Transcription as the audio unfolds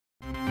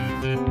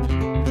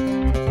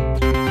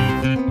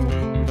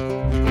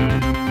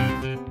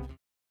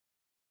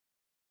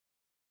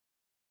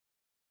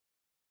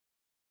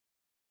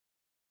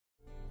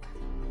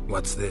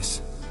What's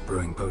this?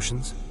 Brewing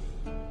potions?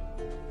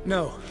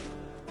 No.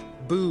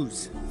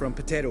 Booze from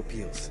potato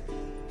peels.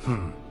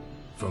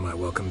 For my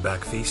welcome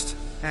back feast?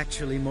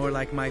 Actually, more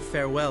like my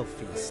farewell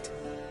feast.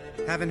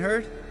 Haven't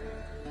heard?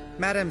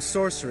 Madame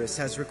Sorceress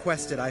has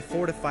requested I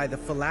fortify the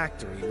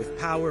phylactery with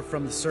power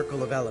from the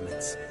Circle of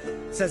Elements.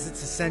 Says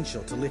it's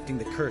essential to lifting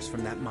the curse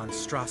from that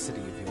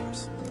monstrosity of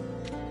yours.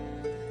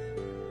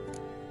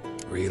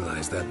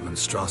 Realize that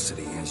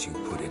monstrosity, as you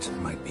put it,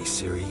 might be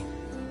Ciri?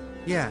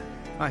 Yeah,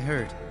 I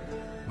heard.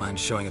 Mind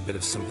showing a bit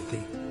of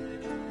sympathy?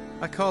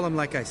 I call him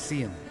like I see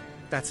him.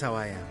 That's how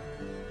I am.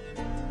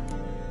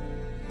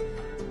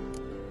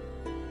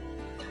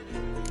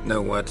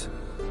 Know what?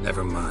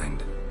 Never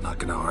mind. Not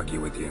gonna argue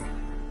with you.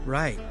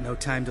 Right, no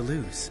time to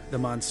lose. The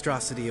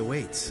monstrosity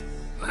awaits.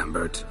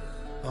 Lambert.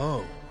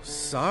 Oh,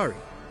 sorry.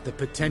 The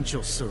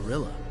potential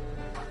Cirilla.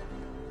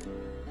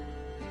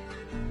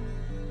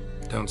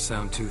 Don't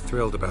sound too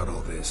thrilled about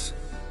all this.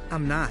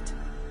 I'm not.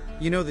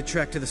 You know the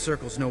trek to the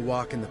Circle's no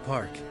walk in the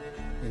park.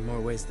 In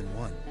more ways than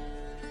one.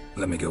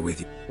 Let me go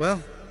with you.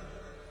 Well,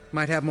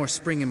 might have more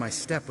spring in my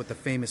step with the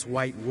famous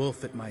white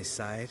wolf at my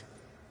side.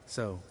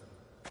 So,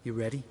 you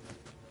ready?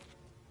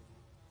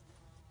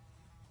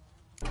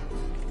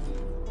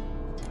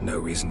 No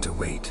reason to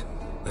wait.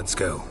 Let's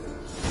go.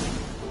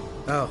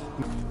 Oh,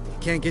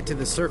 can't get to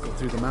the Circle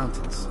through the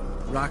mountains.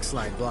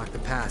 Rockslide blocked the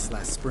pass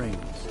last spring.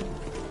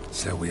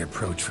 So we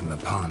approach from the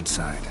pond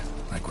side,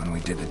 like when we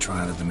did the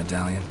trial of the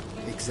medallion?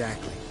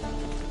 Exactly.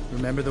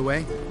 Remember the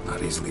way?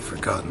 Not easily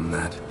forgotten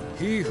that.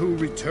 He who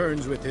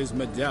returns with his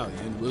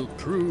medallion will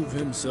prove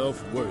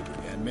himself worthy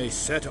and may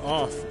set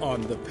off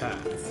on the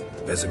path.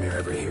 Vesemir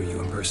ever hear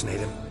you impersonate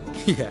him?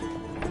 Yeah.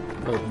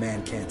 Old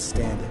man can't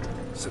stand it.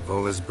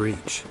 Savola's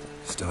breach.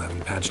 Still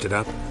haven't patched it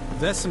up?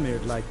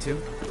 Vesemir'd like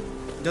to.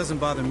 Doesn't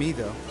bother me,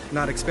 though.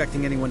 Not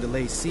expecting anyone to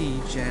lay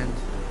siege, and...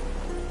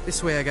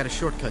 this way I got a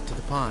shortcut to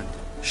the pond.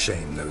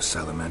 Shame those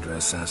Salamander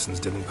assassins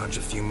didn't punch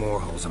a few more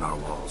holes in our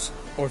walls.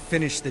 Or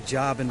finish the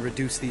job and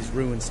reduce these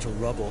ruins to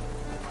rubble.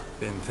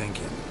 Been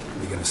thinking.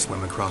 We gonna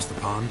swim across the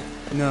pond?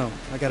 No,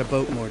 I got a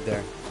boat moored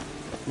there.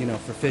 You know,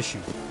 for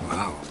fishing.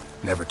 Wow.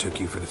 Never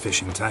took you for the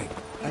fishing type.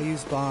 I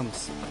use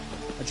bombs.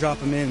 I drop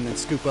them in, then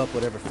scoop up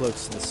whatever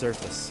floats to the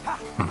surface.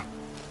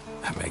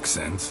 That makes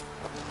sense.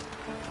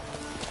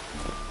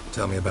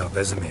 Tell me about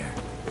Vesemir.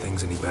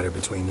 Things any better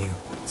between you?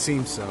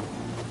 Seems so.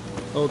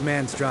 Old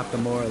man's dropped the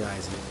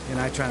moralizing, and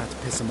I try not to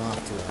piss him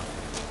off too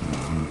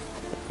often.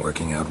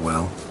 Working out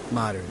well?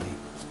 Moderately.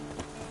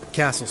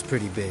 Castle's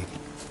pretty big.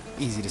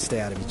 Easy to stay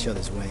out of each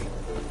other's way.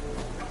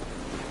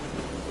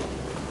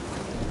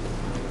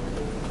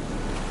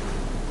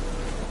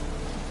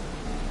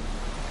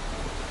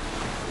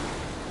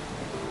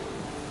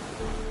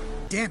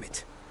 Damn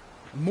it!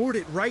 I moored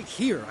it right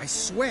here, I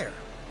swear!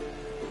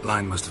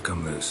 Line must have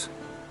come loose.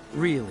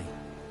 Really?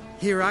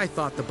 Here I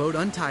thought the boat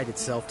untied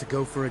itself to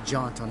go for a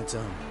jaunt on its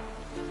own.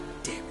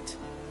 Damn it.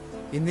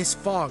 In this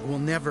fog, we'll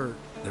never...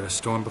 There a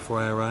storm before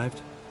I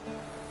arrived?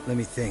 Let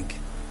me think.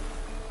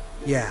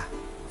 Yeah,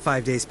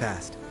 5 days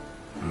passed.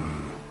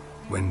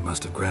 Wind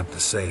must have grabbed the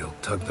sail,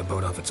 tugged the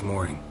boat off its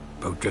mooring.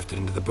 Boat drifted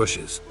into the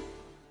bushes.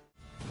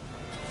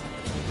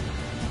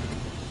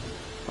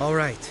 All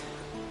right.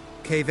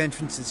 Cave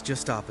entrance is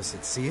just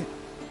opposite, see it?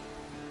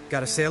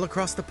 Gotta sail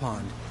across the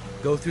pond,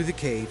 go through the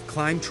cave,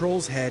 climb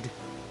Troll's Head,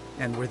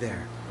 and we're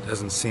there.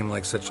 Doesn't seem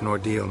like such an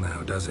ordeal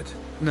now, does it?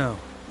 No.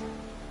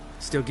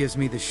 Still gives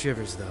me the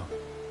shivers, though.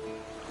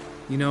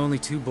 You know only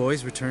 2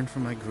 boys returned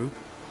from my group?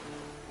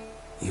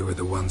 You were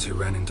the ones who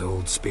ran into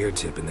old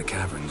Speartip in the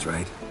caverns,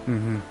 right?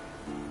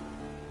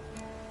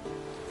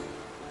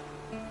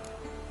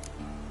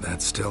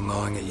 That's still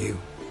gnawing at you?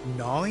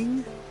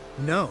 Gnawing?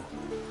 No.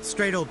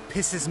 Straight old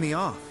pisses me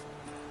off.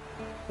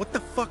 What the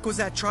fuck was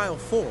that trial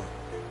for?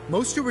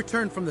 Most who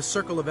returned from the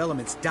Circle of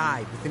Elements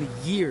died within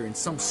a year in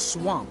some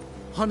swamp,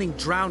 hunting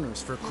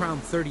drowners for a crown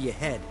 30 a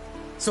head.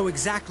 So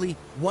exactly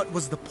what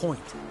was the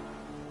point?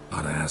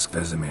 Ought to ask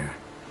Vesemir.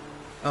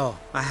 Oh,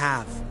 I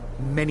have.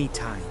 Many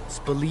times.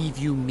 Believe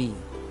you me.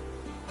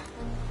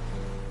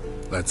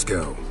 Let's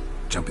go.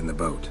 Jump in the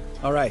boat.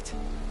 All right.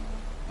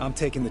 I'm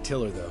taking the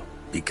tiller, though.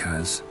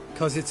 Because?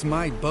 'Cause it's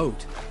my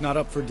boat, not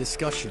up for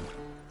discussion.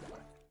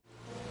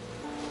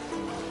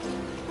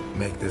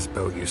 Make this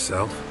boat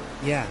yourself?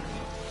 Yeah.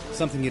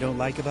 Something you don't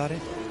like about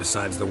it?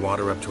 Besides the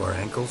water up to our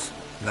ankles?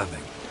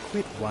 Nothing.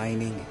 Quit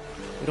whining.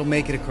 It'll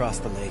make it across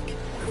the lake.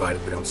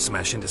 Provided we don't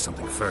smash into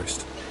something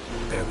first.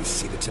 Barely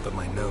see the tip of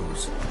my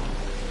nose.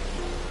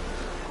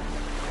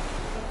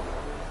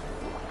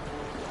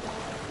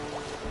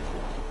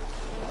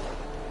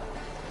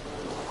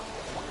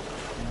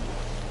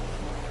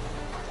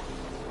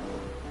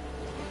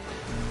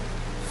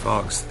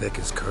 Fog's thick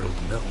as curdled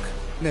milk.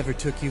 Never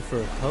took you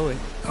for a poet.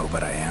 Oh,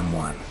 but I am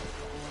one.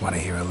 Want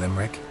to hear a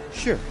limerick?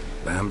 Sure.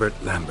 Lambert,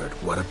 Lambert,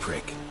 what a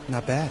prick.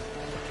 Not bad.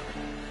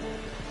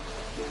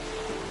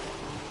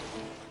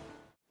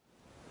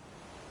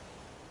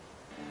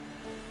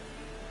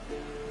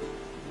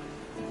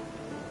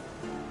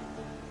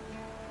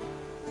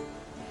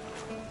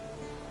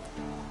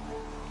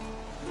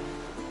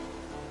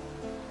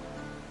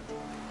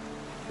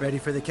 Ready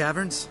for the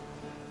caverns?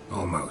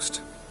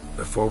 Almost.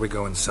 Before we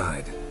go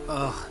inside,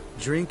 Ugh,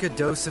 drink a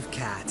dose of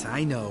cat,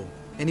 I know.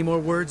 Any more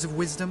words of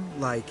wisdom?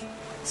 Like,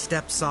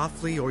 step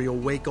softly or you'll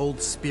wake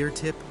old Spear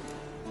Tip?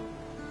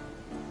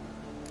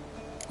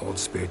 old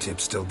Spear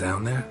Tip's still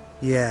down there?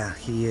 Yeah,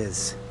 he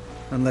is.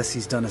 Unless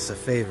he's done us a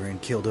favor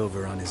and killed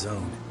over on his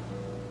own.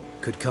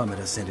 Could come at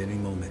us at any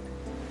moment.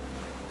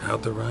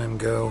 How'd the rhyme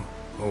go?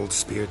 Old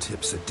Spear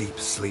Tip's a deep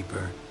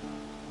sleeper.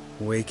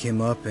 Wake him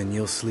up and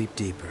you'll sleep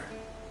deeper.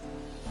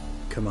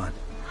 Come on.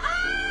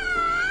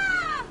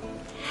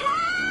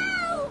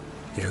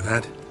 Hear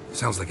that?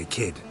 Sounds like a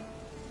kid.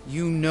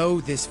 You know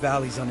this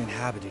valley's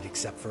uninhabited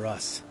except for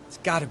us. It's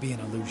gotta be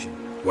an illusion.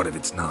 What if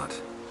it's not?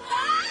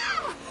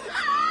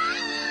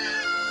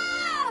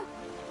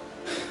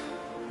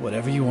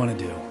 Whatever you want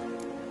to do.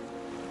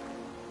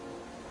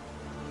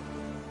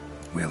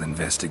 We'll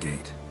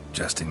investigate,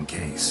 just in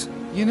case.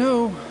 You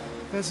know,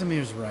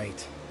 Vesemir's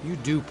right. You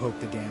do poke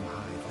the damn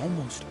hive,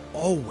 almost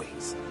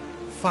always.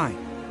 Fine.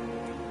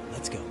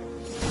 Let's go.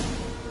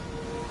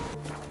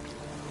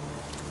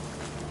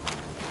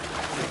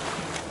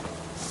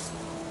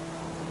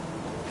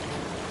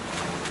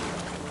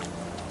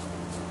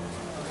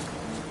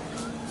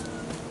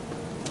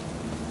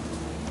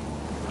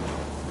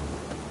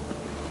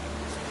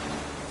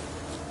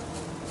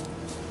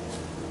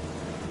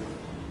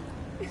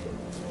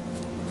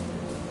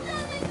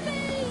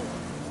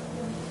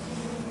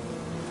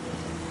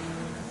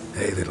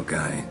 Hey, little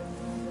guy.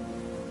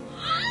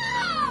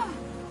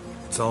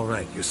 It's all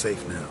right. You're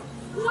safe now.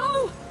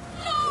 No!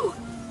 No!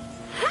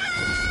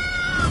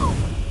 Help!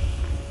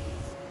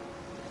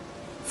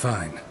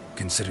 Fine.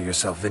 Consider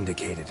yourself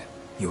vindicated.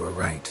 You were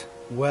right.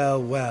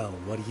 Well, well,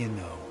 what do you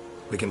know?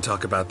 We can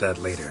talk about that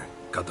later.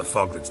 Got the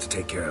foglets to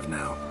take care of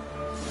now.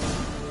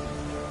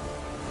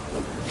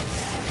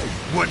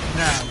 What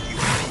now, you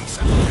piece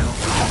of hell?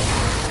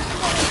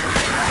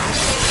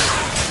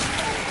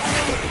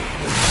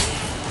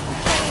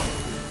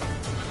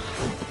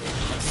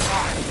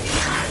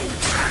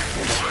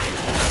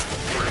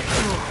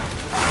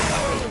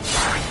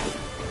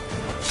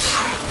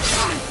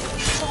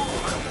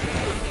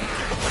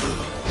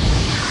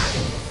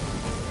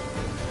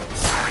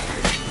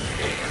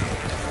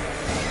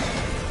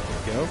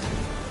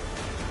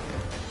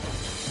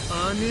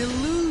 An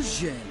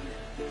illusion!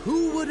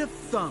 Who would have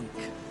thunk?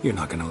 You're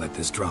not gonna let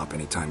this drop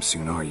anytime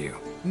soon, are you?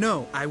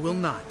 No, I will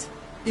not.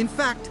 In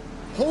fact,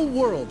 whole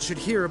world should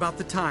hear about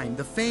the time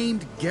the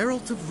famed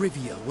Geralt of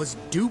Rivia was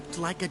duped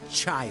like a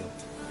child.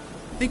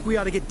 Think we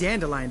ought to get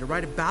Dandelion to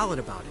write a ballad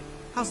about it.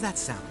 How's that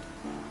sound?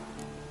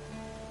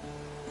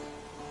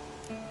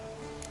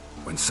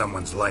 When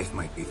someone's life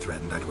might be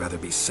threatened, I'd rather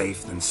be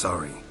safe than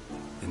sorry.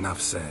 Enough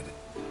said.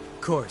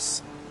 Of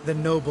course, the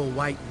noble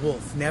white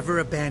wolf never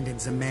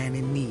abandons a man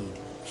in need.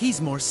 He's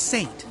more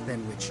saint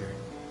than Witcher.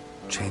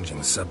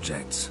 Changing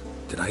subjects.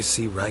 Did I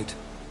see right?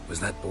 Was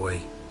that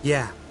boy?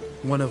 Yeah,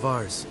 one of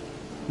ours.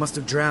 Must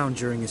have drowned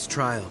during his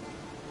trial.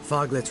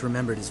 Foglets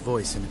remembered his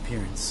voice and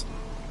appearance.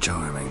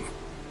 Charming.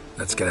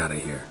 Let's get out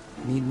of here.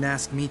 Needn't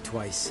ask me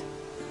twice.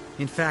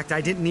 In fact,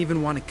 I didn't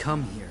even want to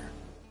come here.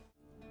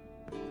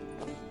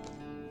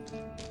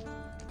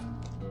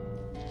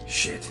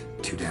 Shit,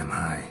 too damn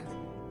high.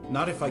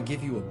 Not if I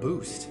give you a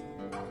boost.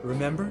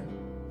 Remember?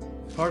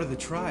 Part of the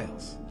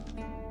trials.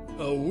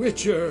 A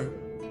witcher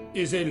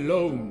is a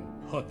lone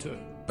hunter.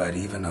 But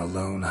even a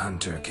lone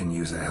hunter can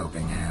use a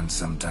helping hand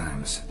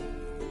sometimes.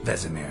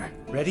 Vesemir.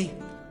 Ready?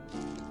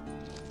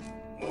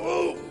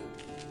 Oh!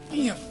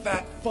 You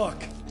fat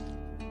fuck!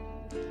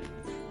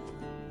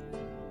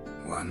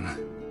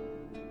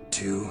 1,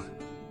 2,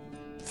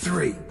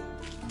 3.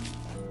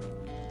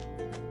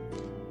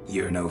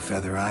 You're no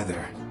feather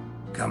either.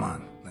 Come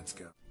on, let's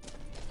go.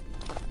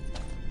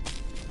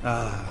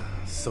 Ah,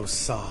 so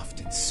soft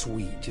and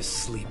sweet,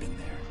 just sleeping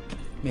there.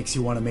 Makes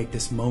you want to make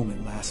this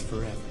moment last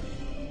forever.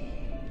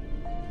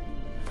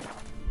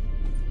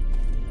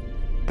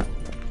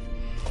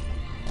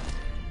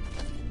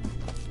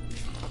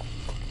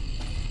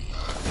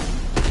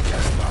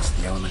 Just lost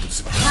the element of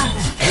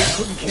surprise.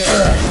 Couldn't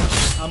care.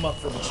 I'm up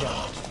for the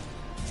challenge.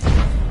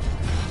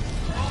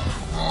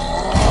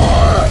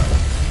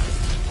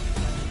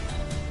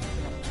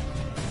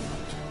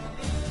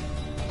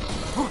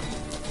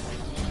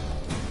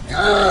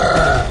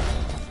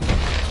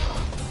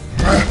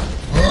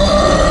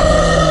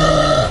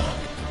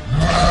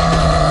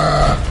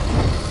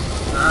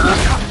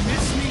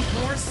 Miss me,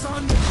 horse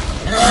son?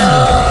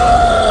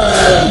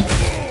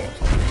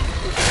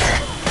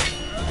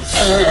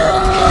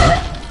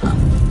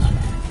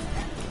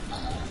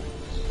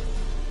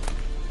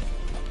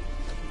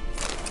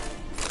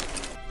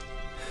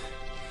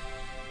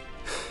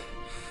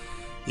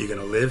 You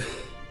gonna live?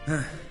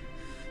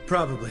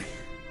 Probably.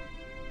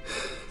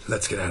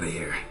 Let's get out of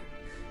here.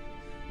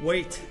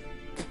 Wait.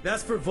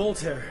 That's for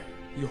Voltaire,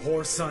 you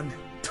whore son.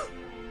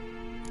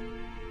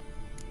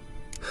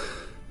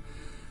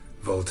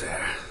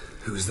 Voltaire.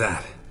 Who's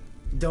that?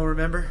 Don't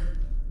remember?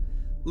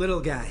 Little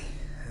guy.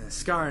 A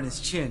scar on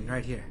his chin,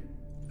 right here.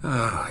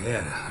 Oh,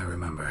 yeah, I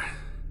remember.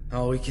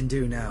 All we can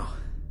do now.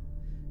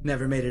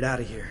 Never made it out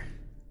of here.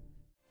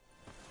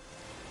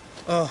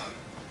 Oh,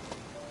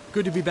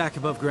 good to be back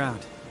above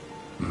ground.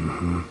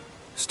 Mm-hmm.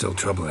 Still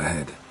trouble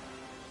ahead.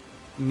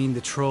 You mean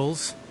the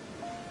trolls?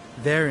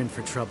 They're in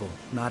for trouble,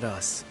 not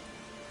us.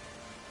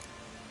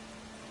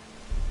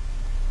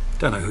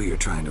 Don't know who you're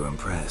trying to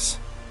impress.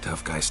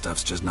 Tough guy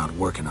stuff's just not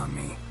working on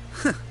me.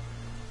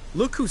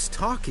 Look who's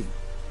talking.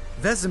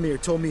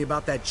 Vesemir told me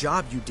about that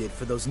job you did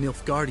for those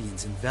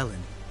Nilfgaardians in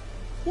Velen.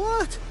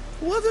 What?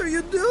 What are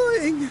you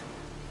doing?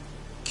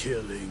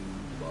 Killing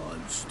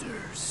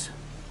monsters.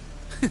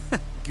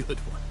 Good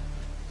one.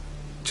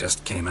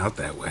 Just came out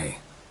that way.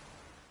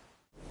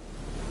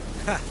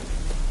 Ha!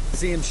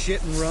 See him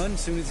shit and run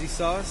soon as he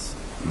saw us?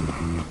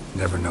 Mm-hmm.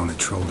 Never known a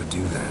troll to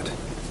do that.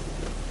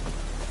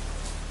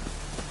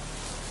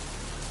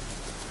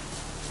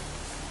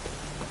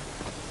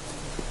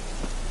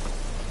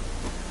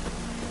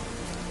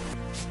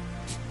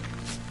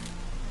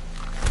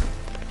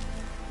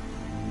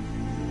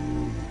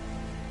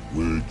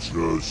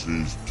 Witches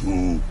is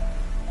to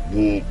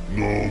walk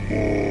no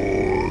more.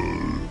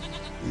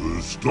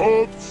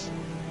 Stops.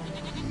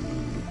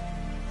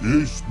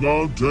 East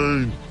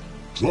Mountain,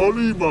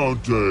 Trolley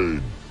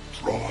Mountain.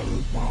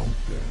 Troll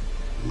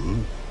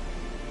Mountain.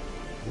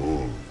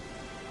 Oh.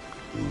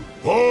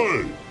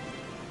 Hi!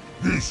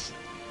 This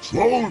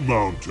Troll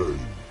Mountain.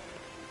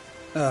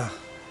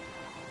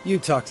 You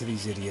talk to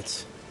these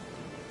idiots.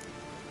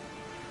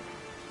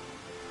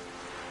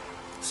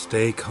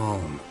 Stay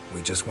calm.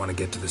 We just want to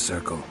get to the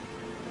circle.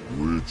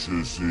 Which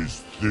is his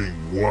thing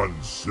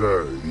one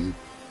say,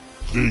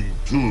 thing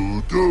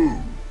two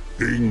do,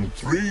 thing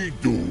three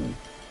do,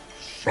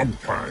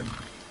 sometime.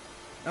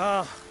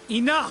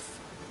 Enough!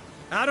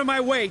 Out of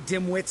my way,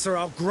 dimwits, or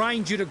I'll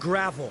grind you to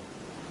gravel.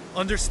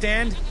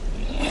 Understand?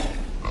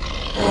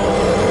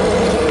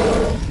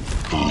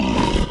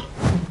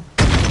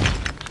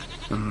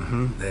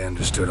 Mm-hmm. They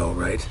understood all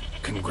right.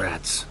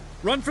 Congrats.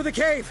 Run for the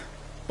cave!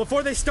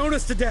 Before they stone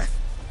us to death!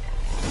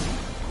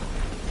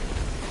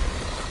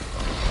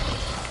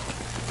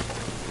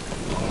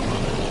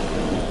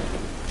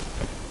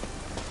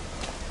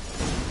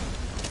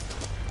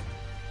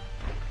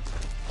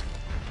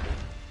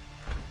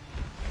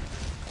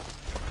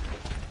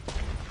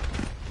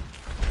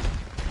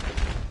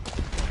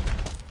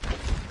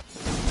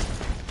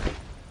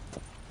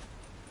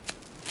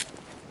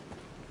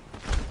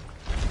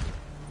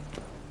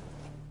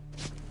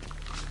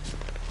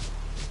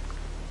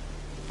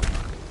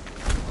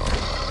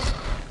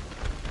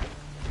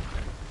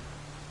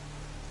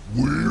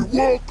 We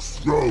walk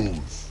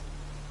throws.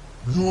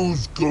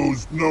 News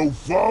goes no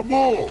far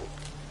more.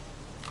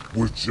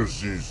 Which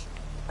is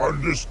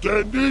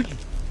understand it?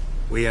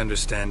 We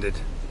understand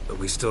it, but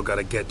we still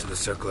gotta get to the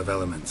Circle of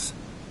Elements.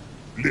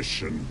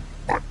 Listen,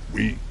 but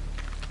we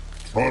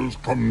trolls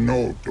come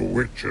no to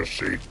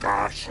Witchersea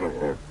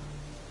Castle.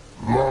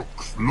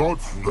 Locks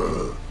lots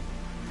there.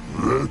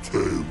 Let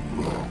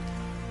him lock.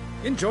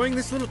 Enjoying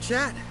this little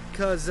chat,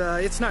 cause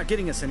it's not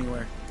getting us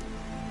anywhere.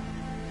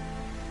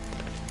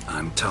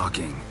 I'm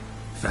talking.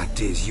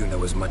 Fact is, you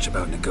know as much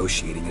about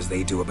negotiating as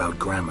they do about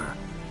grammar.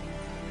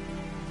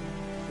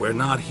 We're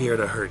not here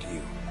to hurt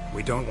you.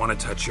 We don't want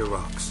to touch your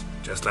rocks.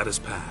 Just let us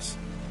pass.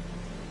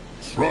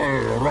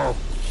 Try rock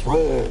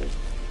throw.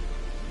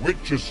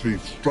 Witchersea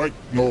strike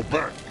no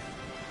back.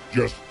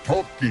 Just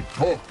talky.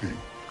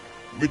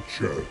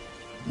 Witcher,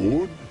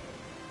 good?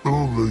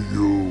 Only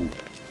you.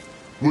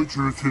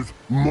 Witchersea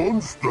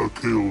monster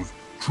kills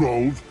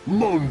trolls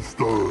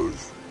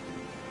monsters.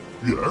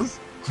 Yes,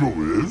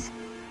 true is.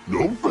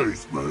 No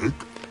face make.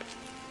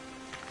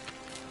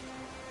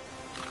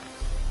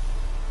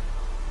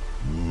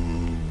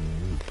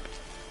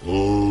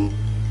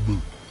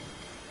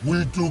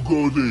 We do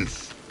go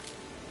this.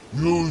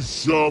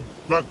 Use sharp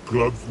back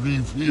clubs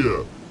leave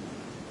here.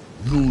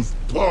 Use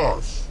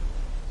pass.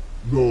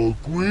 No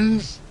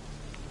agrees?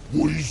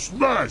 We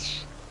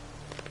smash.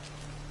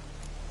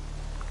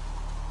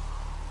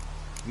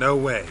 No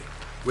way.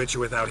 Witcher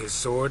without his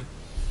sword?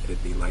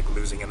 It'd be like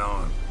losing an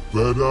arm.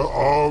 Better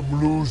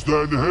arm lose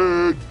than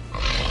head.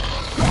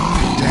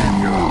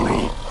 Damn your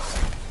lead.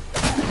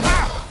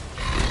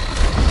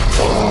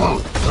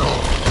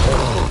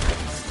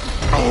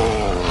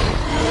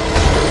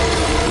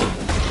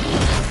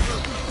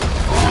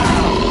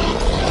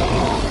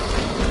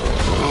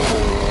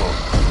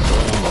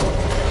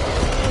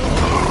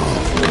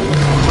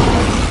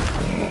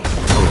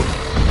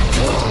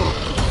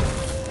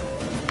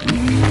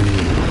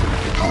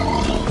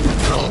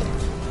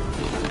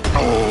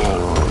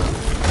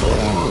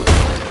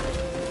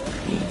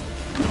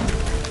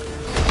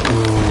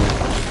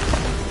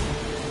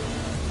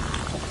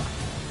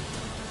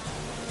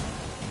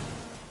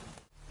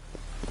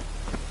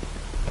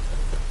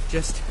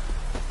 Just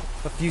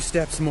a few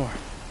steps more,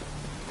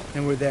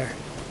 and we're there.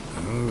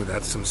 Ooh,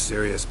 that's some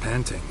serious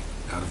panting.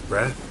 Out of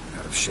breath?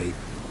 Out of shape?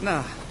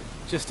 Nah,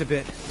 just a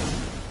bit.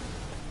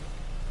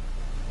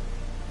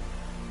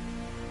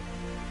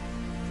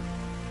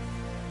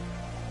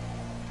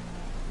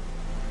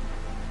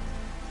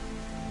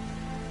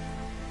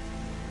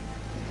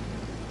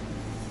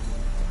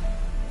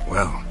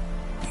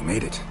 He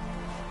made it.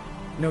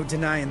 No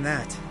denying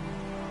that.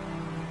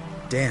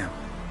 Damn.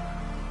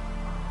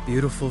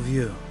 Beautiful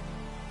view.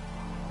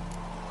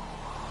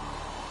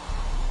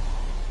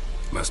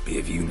 Must be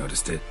if you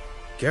noticed it.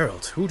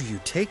 Geralt, who do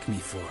you take me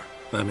for?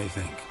 Let me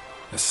think.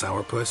 A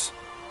sourpuss?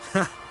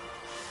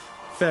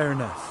 Fair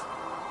enough.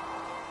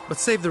 But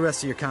save the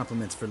rest of your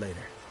compliments for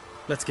later.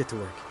 Let's get to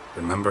work.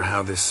 Remember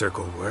how this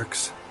circle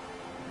works?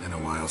 Been a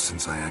while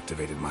since I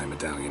activated my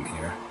medallion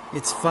here.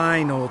 It's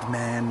fine, old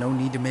man. No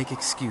need to make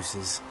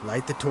excuses.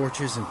 Light the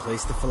torches and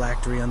place the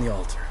phylactery on the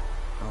altar.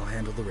 I'll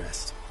handle the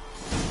rest.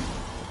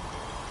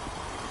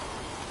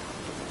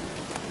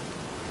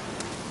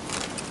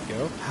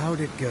 Go. How'd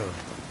it go?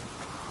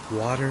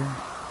 Water,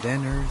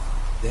 then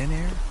earth, then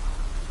air?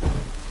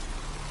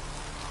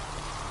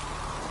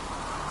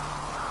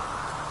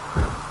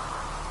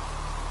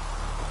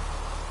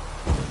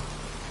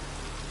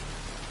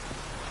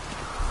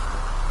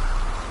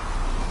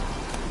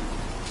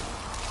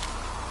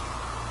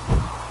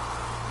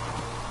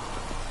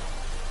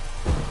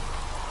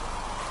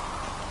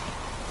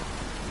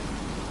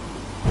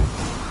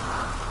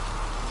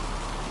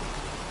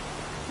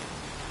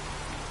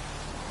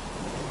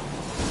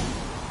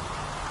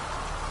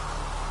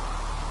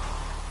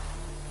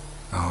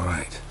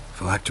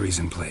 Phylactery's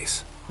in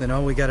place. Then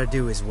all we gotta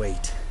do is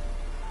wait.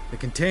 The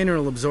container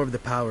will absorb the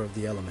power of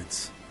the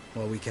elements,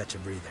 while we catch a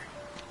breather.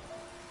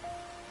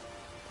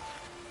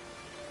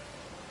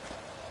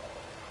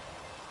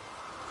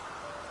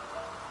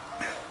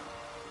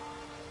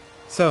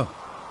 So,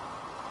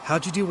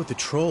 how'd you deal with the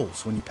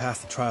trolls when you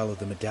passed the trial of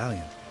the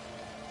medallion?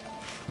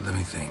 Let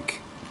me think.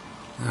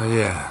 Oh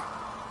yeah,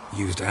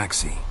 used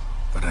Axie,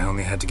 but I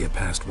only had to get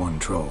past one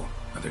troll.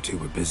 Other two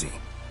were busy.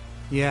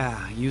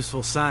 Yeah,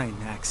 useful sign,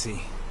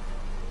 Axie.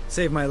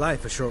 Saved my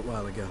life a short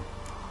while ago.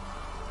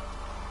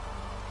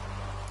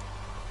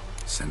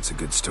 Sense a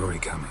good story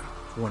coming.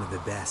 One of the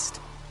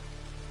best.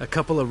 A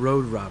couple of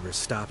road robbers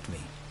stopped me.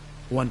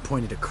 One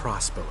pointed a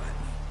crossbow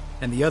at me,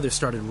 and the other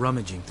started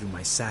rummaging through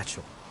my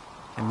satchel.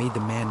 I made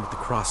the man with the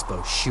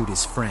crossbow shoot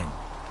his friend,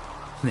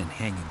 and then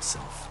hang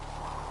himself.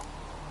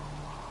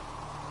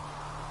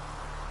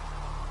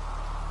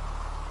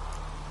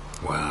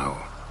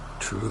 Wow.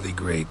 Truly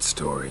great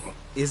story.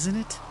 Isn't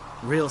it?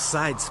 Real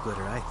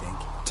side-splitter, I think.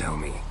 Tell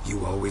me,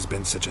 you always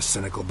been such a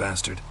cynical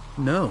bastard?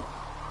 No.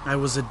 I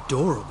was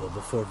adorable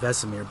before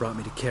Vesemir brought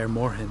me to Kaer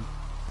Morhen.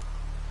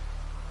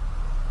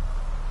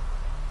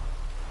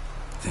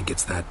 Think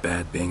it's that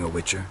bad being a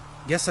Witcher?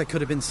 Guess I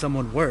could have been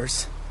someone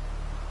worse.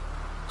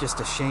 Just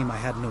a shame I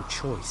had no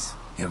choice.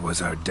 It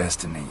was our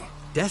destiny.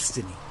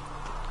 Destiny?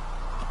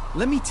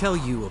 Let me tell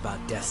you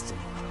about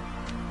destiny.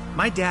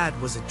 My dad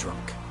was a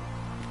drunk.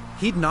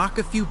 He'd knock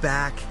a few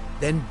back,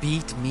 then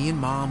beat me and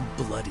Mom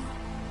bloody.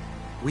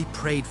 We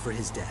prayed for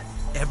his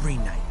death every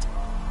night.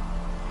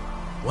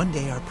 One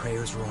day our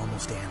prayers were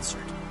almost answered.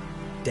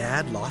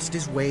 Dad lost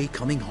his way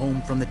coming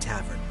home from the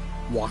tavern,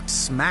 walked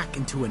smack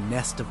into a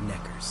nest of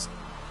neckers.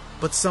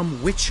 But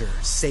some Witcher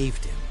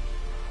saved him.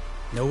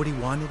 Know what he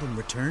wanted in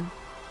return?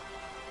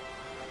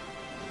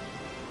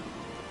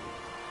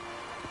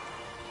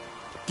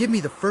 Give me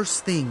the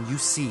first thing you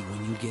see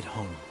when you get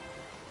home.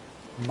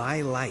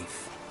 My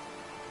life.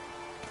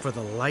 For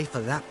the life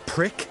of that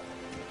prick?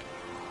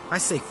 I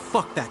say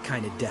fuck that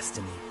kind of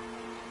destiny.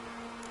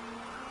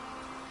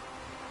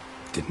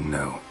 Didn't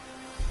know.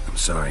 I'm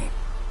sorry.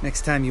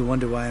 Next time you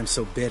wonder why I'm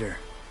so bitter,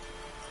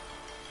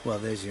 well,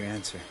 there's your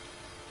answer.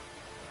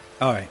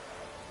 All right.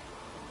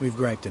 We've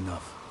griped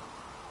enough.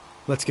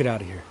 Let's get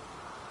out of here.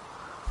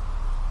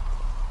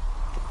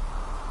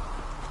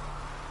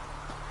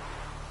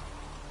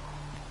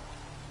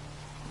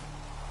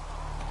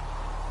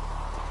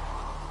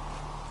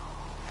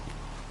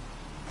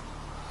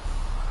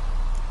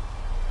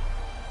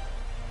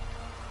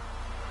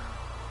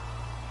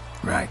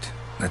 Right.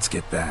 Let's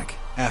get back.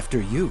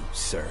 After you,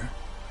 sir.